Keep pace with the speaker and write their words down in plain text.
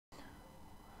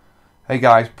Hey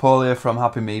guys, Paul here from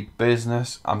Happy Me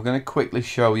Business. I'm going to quickly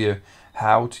show you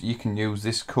how you can use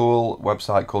this cool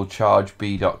website called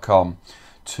Chargebee.com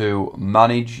to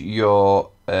manage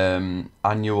your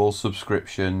annual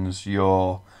subscriptions,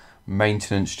 your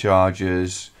maintenance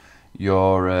charges,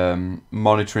 your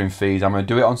monitoring fees. I'm going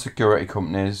to do it on security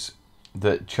companies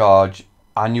that charge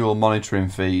annual monitoring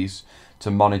fees to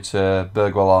monitor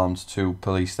burglar alarms to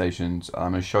police stations.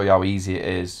 I'm going to show you how easy it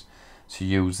is to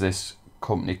use this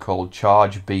company called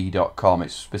Chargebee.com.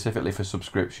 It's specifically for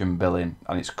subscription billing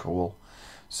and it's cool.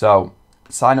 So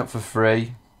sign up for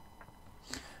free.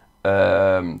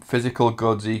 Physical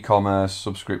goods, e-commerce,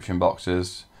 subscription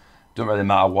boxes. Don't really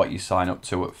matter what you sign up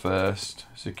to at first.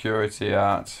 Security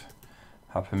at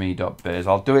happyme.biz.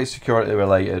 I'll do it security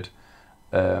related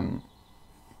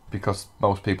because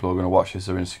most people who are going to watch this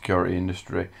are in the security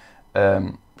industry.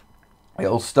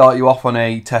 It'll start you off on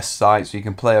a test site so you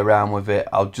can play around with it.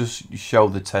 I'll just show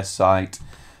the test site,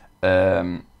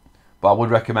 but I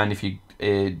would recommend if you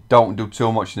don't do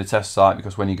too much in the test site,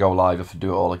 because when you go live you have to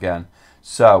do it all again.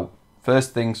 So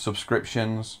first thing,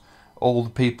 subscriptions. All the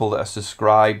people that are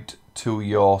subscribed to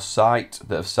your site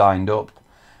that have signed up.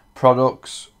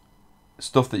 Products,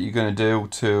 stuff that you're going to do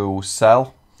to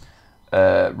sell,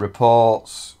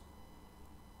 reports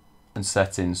and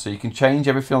settings. So you can change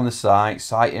everything on the site.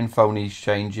 Site info needs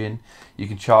changing. You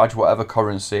can charge whatever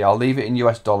currency. I'll leave it in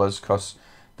US dollars because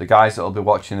the guys that will be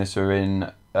watching this are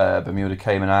in Bermuda,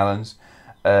 Cayman Islands.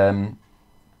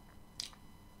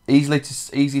 Easy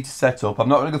to set up. I'm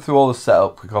not going to go through all the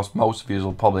setup because most of you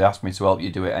will probably ask me to help you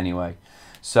do it anyway.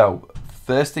 So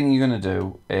first thing you're going to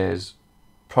do is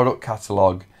product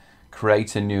catalog,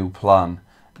 create a new plan.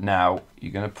 Now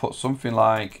you're going to put something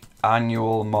like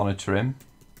annual monitoring.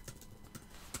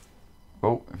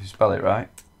 Oh, if you spell it right.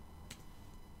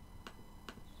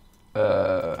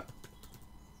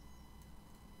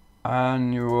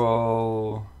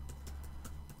 Annual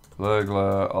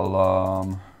burglar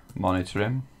alarm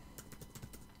monitoring.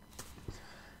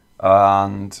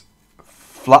 And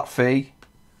flat fee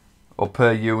or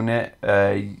per unit.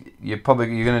 You're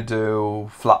going to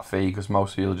do flat fee because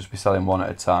most of you will just be selling one at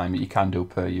a time. You can do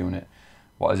per unit.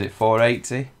 What is it,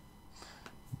 $4.80?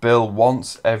 Bill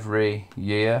once every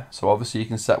year, so obviously you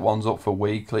can set ones up for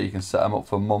weekly, you can set them up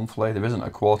for monthly. There isn't a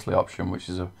quarterly option, which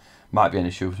is might be an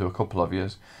issue to a couple of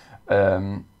years,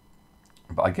 but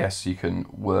I guess you can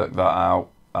work that out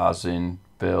as in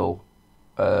bill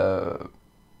 4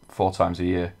 times a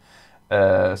year.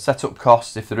 Setup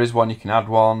costs, if there is one you can add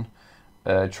one.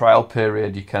 Trial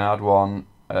period you can add one.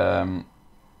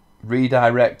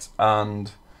 Redirect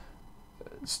and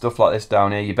stuff like this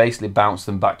down here, you basically bounce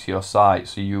them back to your site.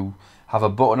 So you have a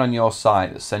button on your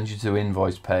site that sends you to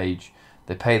invoice page.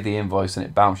 They pay the invoice and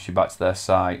it bounces you back to their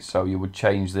site. So you would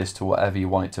change this to whatever you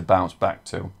want it to bounce back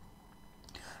to.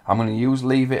 I'm going to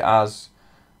leave it as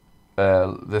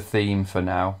the theme for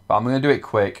now, but I'm going to do it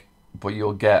quick. But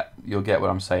you'll get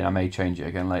what I'm saying. I may change it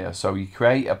again later. So you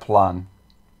create a plan.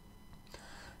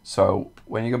 So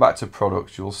when you go back to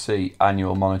products, you'll see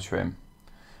annual monitoring.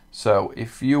 So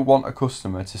if you want a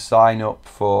customer to sign up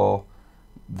for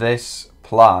this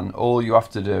plan, all you have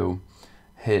to do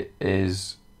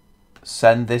is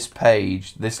send this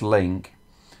page, this link,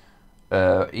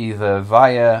 either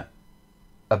via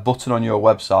a button on your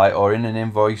website or in an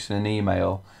invoice and an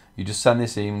email. You just send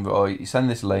this invoice, you send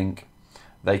this link,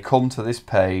 they come to this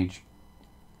page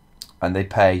and they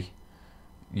pay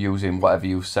using whatever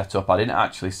you've set up. I didn't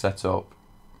actually set up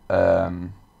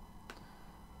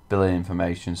billing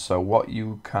information, so what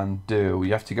you can do,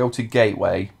 you have to go to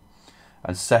gateway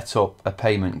and set up a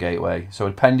payment gateway. So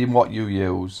depending what you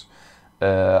use,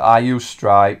 I use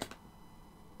Stripe.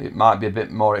 It might be a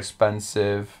bit more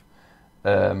expensive.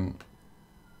 In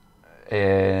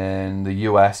the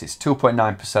US it's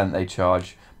 2.9% they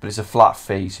charge, but it's a flat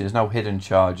fee, so there's no hidden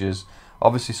charges.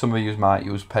 Obviously some of you might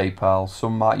use PayPal,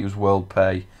 some might use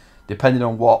WorldPay. Depending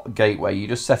on what gateway, you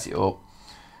just set it up,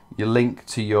 you link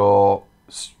to your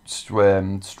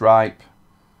Stripe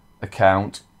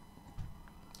account,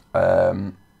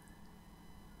 and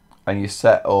you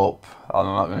set up, I'm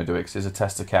not going to do it because it's a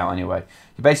test account anyway.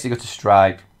 You basically go to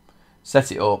Stripe,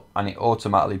 set it up, and it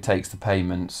automatically takes the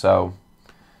payment. So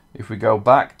if we go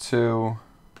back to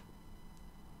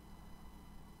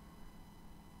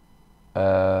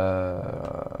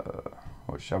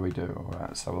what shall we do? All right,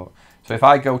 let's have a look. So if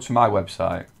I go to my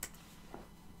website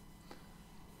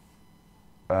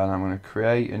and I'm going to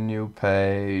create a new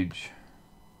page.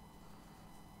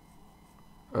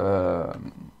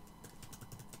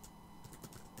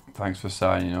 Thanks for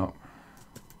signing up.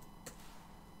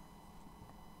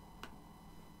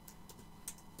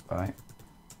 Right.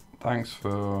 Thanks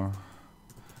for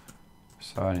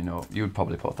Signing up. You'd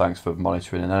probably put thanks for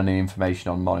monitoring and any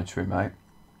information on monitoring, mate.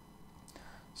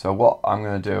 So what I'm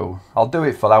going to do, I'll do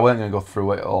it for, I weren't going to go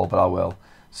through it all, but I will.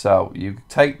 So you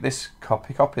take this,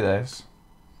 copy this.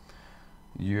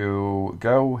 You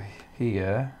go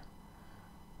here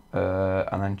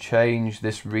and then change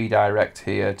this redirect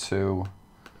here to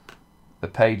the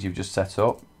page you've just set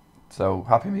up. So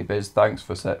Happy Me Biz, thanks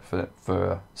for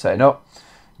setting up.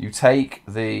 You take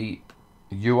the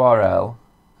URL,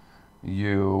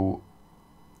 you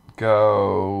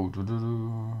go,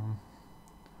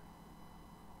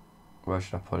 where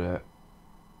should I put it?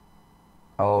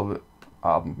 I'll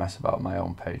mess about on my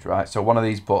own page, right? So one of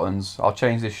these buttons, I'll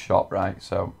change this shop, right?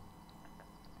 So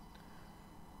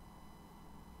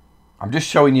I'm just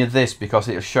showing you this because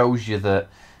it shows you that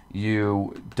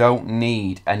you don't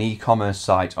need an e-commerce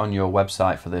site on your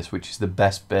website for this, which is the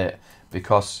best bit,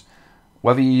 because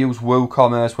whether you use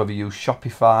WooCommerce, whether you use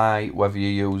Shopify, whether you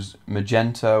use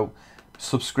Magento,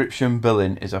 subscription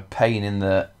billing is a pain in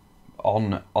the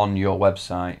on your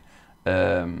website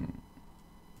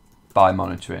by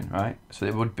monitoring, right? So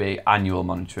it would be annual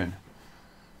monitoring.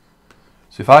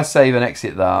 So if I save and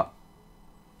exit that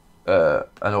and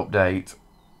update,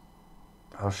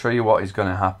 I'll show you what is going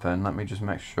to happen. Let me just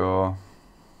make sure.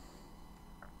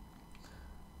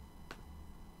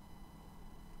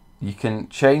 You can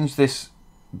change this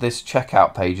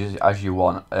checkout page as you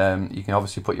want. You can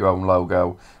obviously put your own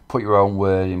logo, put your own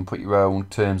wording, put your own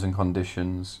terms and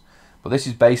conditions. But this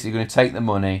is basically going to take the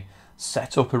money,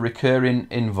 set up a recurring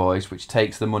invoice which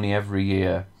takes the money every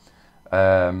year,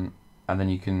 and then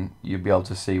you'll be able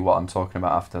to see what I'm talking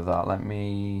about after that. Let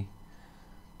me.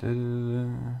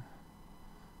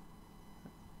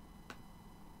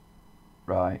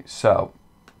 Right, so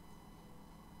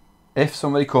if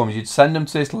somebody comes, you'd send them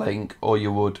to this link, or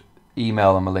you would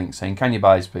email them a link saying, can you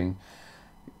buy this thing?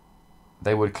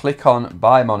 They would click on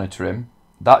buy monitoring.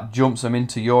 That jumps them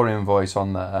into your invoice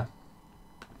on there.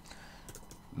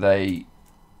 They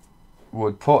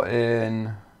would put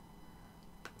in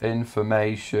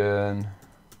information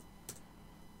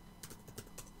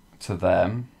to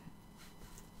them.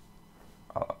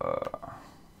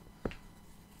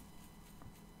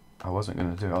 I wasn't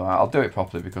going to do it. I'll do it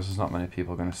properly because there's not many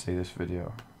people going to see this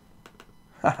video.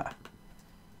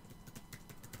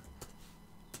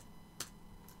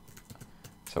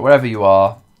 So wherever you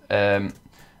are,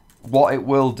 what it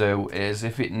will do is,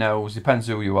 if it knows, depends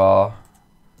who you are,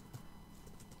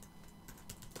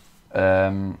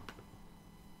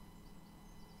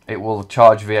 it will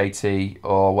charge VAT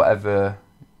or whatever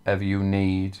you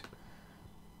need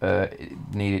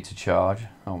it to charge.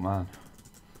 Oh man.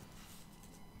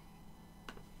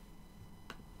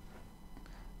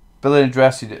 Billing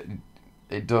address, it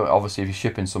do, obviously if you're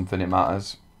shipping something it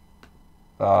matters.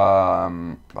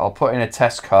 I'll put in a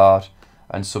test card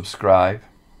and subscribe,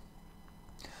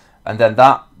 and then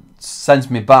that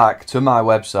sends me back to my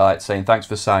website saying thanks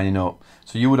for signing up.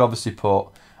 So you would obviously put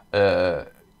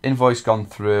invoice gone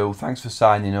through, thanks for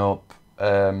signing up,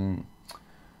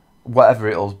 whatever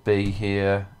it'll be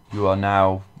here, you are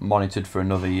now monitored for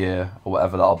another year, or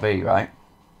whatever that'll be, right?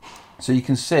 So you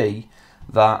can see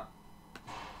that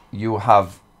you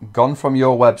have gone from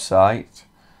your website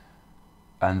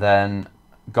and then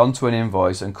gone to an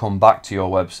invoice and come back to your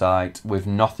website with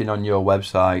nothing on your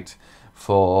website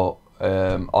for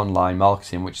online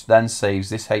marketing, which then saves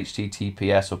this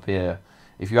HTTPS up here.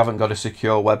 If you haven't got a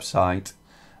secure website,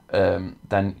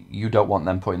 then you don't want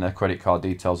them putting their credit card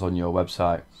details on your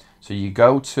website. So you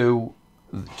go to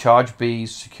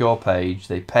Chargebee's secure page,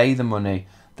 they pay the money,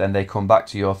 then they come back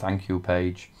to your thank you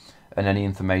page and any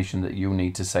information that you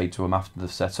need to say to them after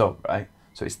they've set up, right?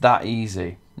 So it's that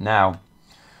easy. Now,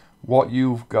 what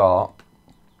you've got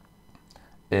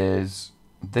is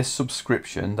this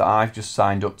subscription that I've just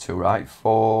signed up to, right?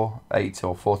 $4.80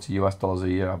 or $40 a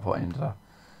year I put in there,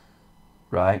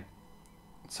 right?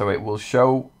 So it will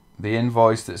show the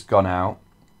invoice that's gone out,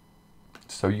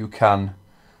 so you can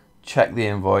check the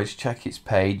invoice, check it's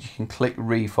paid. You can click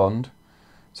refund,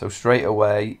 so straight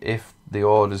away if the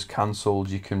order's cancelled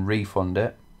you can refund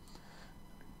it.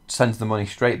 Sends the money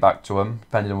straight back to them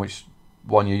depending on which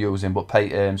one you're using, but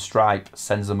Stripe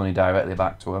sends the money directly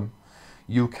back to them.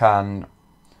 You can,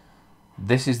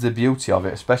 this is the beauty of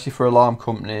it, especially for alarm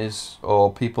companies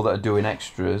or people that are doing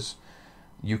extras,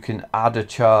 you can add a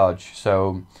charge.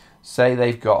 So say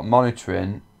they've got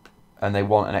monitoring and they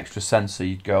want an extra sensor,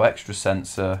 you'd go extra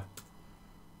sensor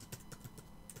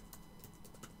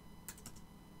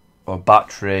or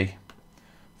battery,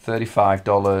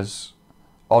 $35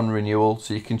 on renewal.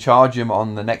 So you can charge them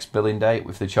on the next billing date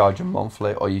if they charge them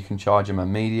monthly, or you can charge them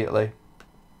immediately.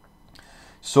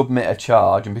 submit a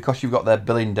charge, and because you've got their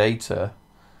billing data,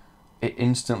 it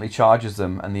instantly charges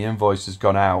them and the invoice has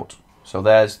gone out. So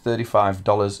there's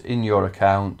 $35 in your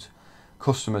account,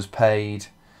 customers paid.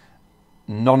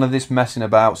 None of this messing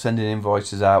about sending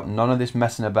invoices out, none of this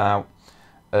messing about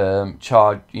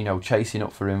chasing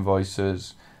up for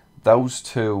invoices. Those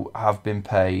two have been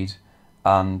paid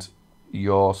and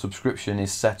your subscription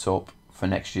is set up for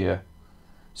next year.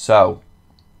 So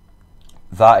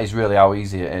that is really how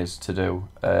easy it is to do.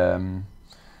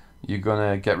 You're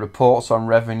going to get reports on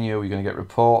revenue, you're going to get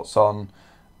reports on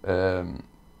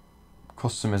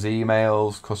customers'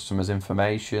 emails, customers'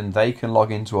 information. They can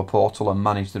log into a portal and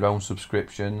manage their own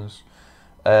subscriptions.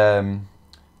 Dead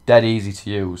easy to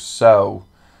use. So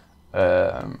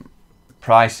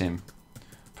pricing's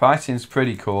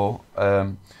pretty cool.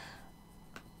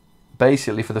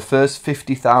 Basically, for the first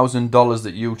 $50,000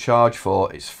 that you charge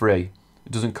for, it's free.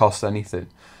 It doesn't cost anything.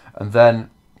 And then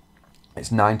it's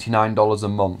 $99 a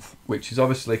month, which is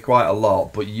obviously quite a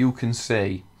lot, but you can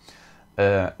see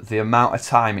the amount of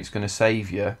time it's going to save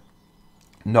you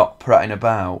not prattling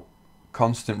about,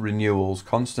 constant renewals,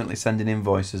 constantly sending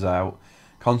invoices out,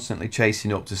 constantly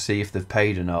chasing up to see if they've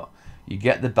paid or not. You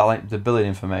get the billing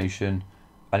information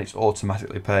and it's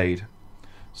automatically paid.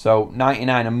 So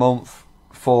 $99 a month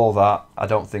for that, I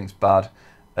don't think it's bad.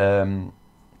 And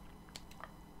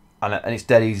it's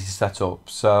dead easy to set up.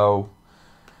 So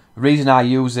the reason I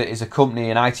use it is an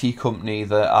IT company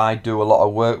that I do a lot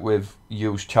of work with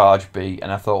use Chargebee,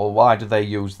 and I thought, well, why do they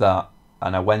use that?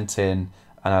 And I went in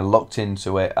and I looked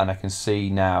into it, and I can see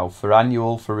now for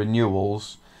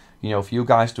renewals, if you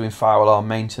guys doing fire alarm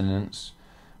maintenance,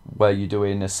 where you're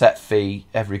doing a set fee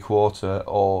every quarter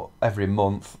or every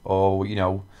month, or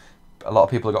a lot of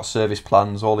people have got service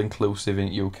plans all inclusive in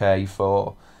UK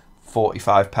for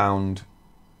 £45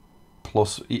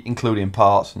 plus, including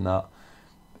parts and that.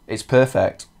 It's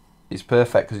perfect. It's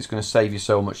perfect because it's going to save you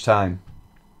so much time.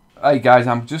 Hey guys,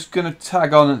 I'm just going to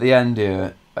tag on at the end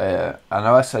here. I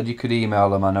know I said you could email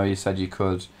them. I know you said you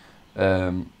could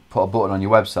put a button on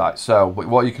your website. So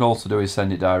what you can also do is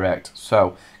send it direct.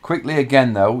 So quickly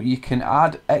again though, you can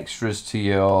add extras to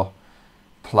your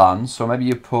plan. So maybe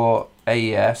you put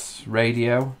AES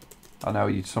radio. I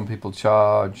know some people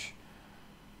charge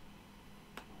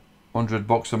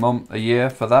 $100 a month, a year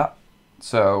for that.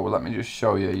 So let me just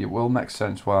show you. It will make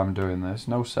sense why I'm doing this.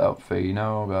 No setup fee,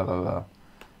 no blah blah blah.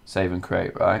 Save and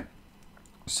create, right?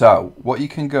 So what you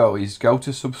can go is go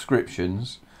to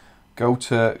subscriptions, go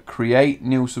to create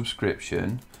new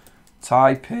subscription,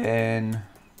 type in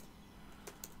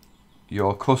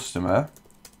your customer,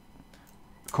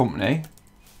 company,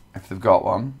 if they've got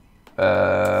one,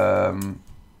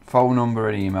 phone number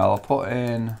and email. I'll put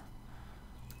in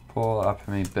Paul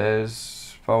Happy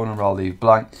Biz, phone number I'll leave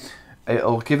blank.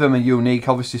 It'll give them a unique,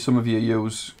 obviously some of you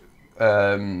use,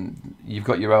 you've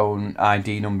got your own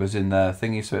ID numbers in there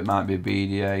thingy, so it might be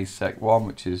BDA Sec1,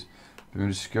 which is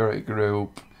Bermuda Security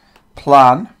Group,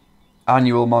 plan,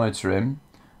 annual monitoring,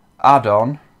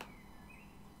 add-on,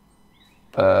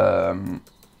 I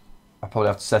probably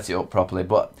have to set it up properly,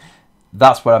 but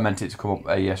that's where I meant it to come up,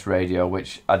 AES radio,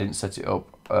 which I didn't set it up,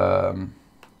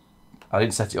 I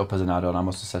didn't set it up as an add-on, I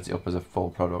must have set it up as a full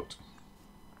product.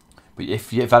 But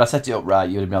if I'd have set it up right,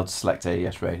 you'd have been able to select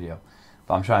AES radio.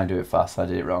 But I'm trying to do it fast, I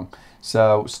did it wrong.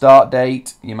 So start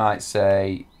date, you might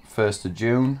say 1st of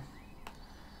June.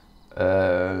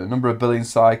 Number of billing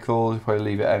cycles, you probably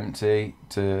leave it empty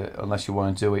unless you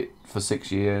want to do it for 6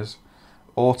 years.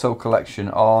 Auto collection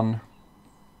on.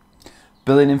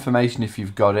 Billing information if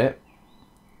you've got it.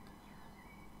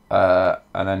 And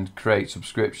then create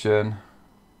subscription.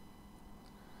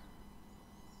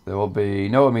 There will be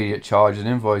no immediate charge. An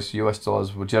invoice US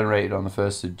dollars were generated on the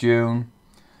 1st of June.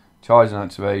 Charge and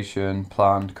activation,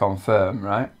 planned, confirm,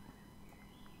 right?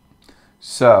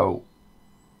 So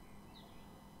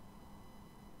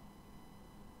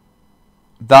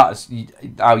that's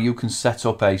how you can set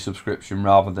up a subscription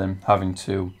rather than having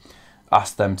to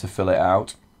ask them to fill it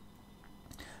out.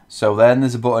 So then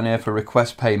there's a button here for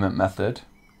request payment method.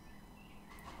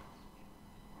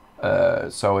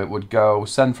 So it would go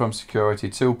send from security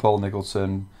to Paul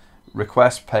Nicholson,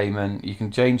 request payment. You can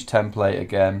change template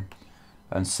again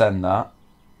and send that.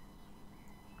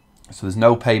 So there's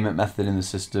no payment method in the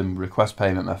system, request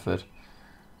payment method.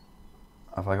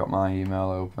 Have I got my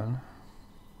email open?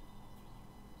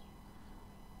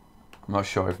 I'm not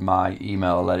sure if my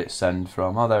email will let it send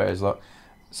from. Oh, there it is, look.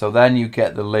 So then you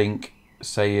get the link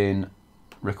saying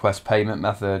request payment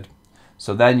method.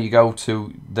 So then you go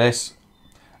to this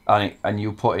and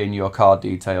you put in your card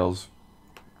details.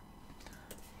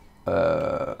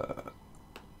 I'll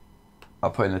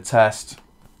put in the test.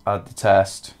 add the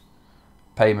test,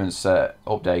 payments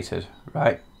updated,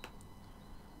 right?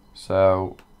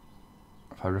 So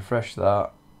if I refresh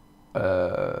that,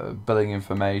 billing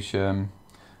information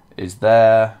is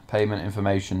there, payment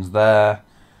information's there,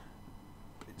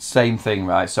 same thing,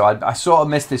 right? So I sort of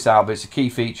missed this out, but it's a key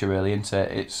feature really, isn't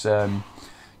it? It's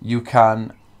you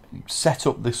can set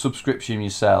up the subscription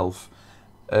yourself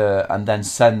and then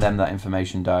send them that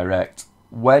information direct.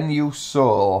 When you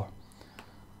saw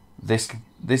this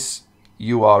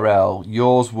URL,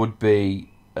 yours would be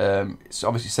so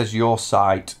obviously it says your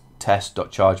site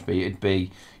test.chargebee. It'd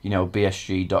be, you know,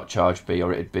 bsg.chargebee,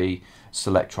 or it'd be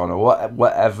Selectron, or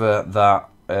whatever that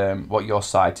what your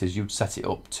site is. You'd set it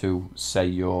up to say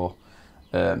your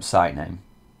site name.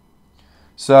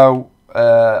 So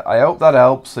I hope that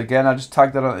helps. Again, I just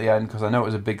tagged that on at the end because I know it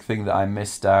was a big thing that I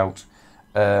missed out.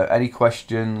 Any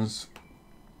questions?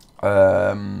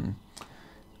 As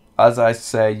I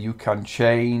say, you can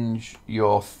change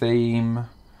your theme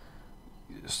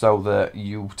so that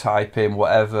you type in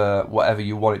whatever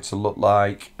you want it to look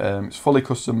like. It's fully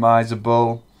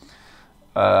customizable.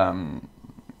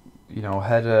 You know,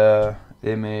 header,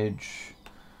 image.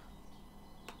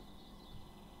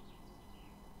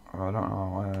 I don't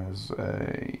know. Where's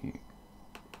a?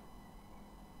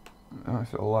 I don't know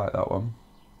if it'll like that one.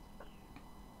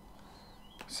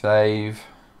 Save.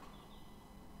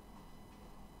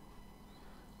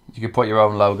 You can put your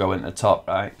own logo in the top,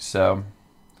 right? So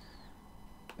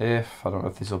I don't know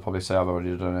if this will probably say I've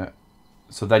already done it.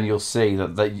 So then you'll see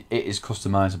that it is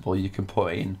customizable. You can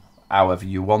put in however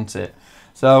you want it.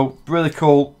 So really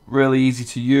cool, really easy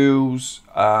to use,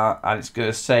 and it's going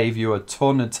to save you a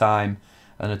ton of time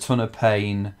and a ton of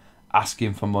pain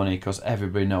asking for money, because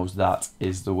everybody knows that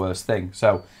is the worst thing.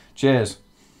 So cheers.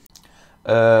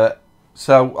 So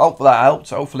hopefully that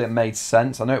helped. Hopefully it made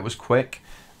sense. I know it was quick.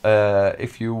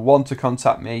 If you want to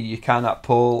contact me, you can at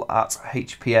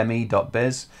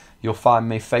paul@hpme.biz. You'll find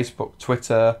me Facebook,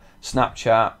 Twitter,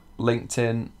 Snapchat,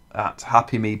 LinkedIn at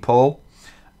happymepaul.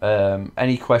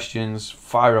 Any questions,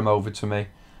 fire them over to me.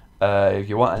 If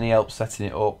you want any help setting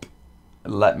it up,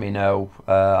 let me know.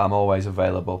 I'm always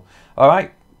available.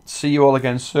 Alright, see you all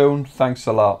again soon. Thanks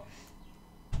a lot.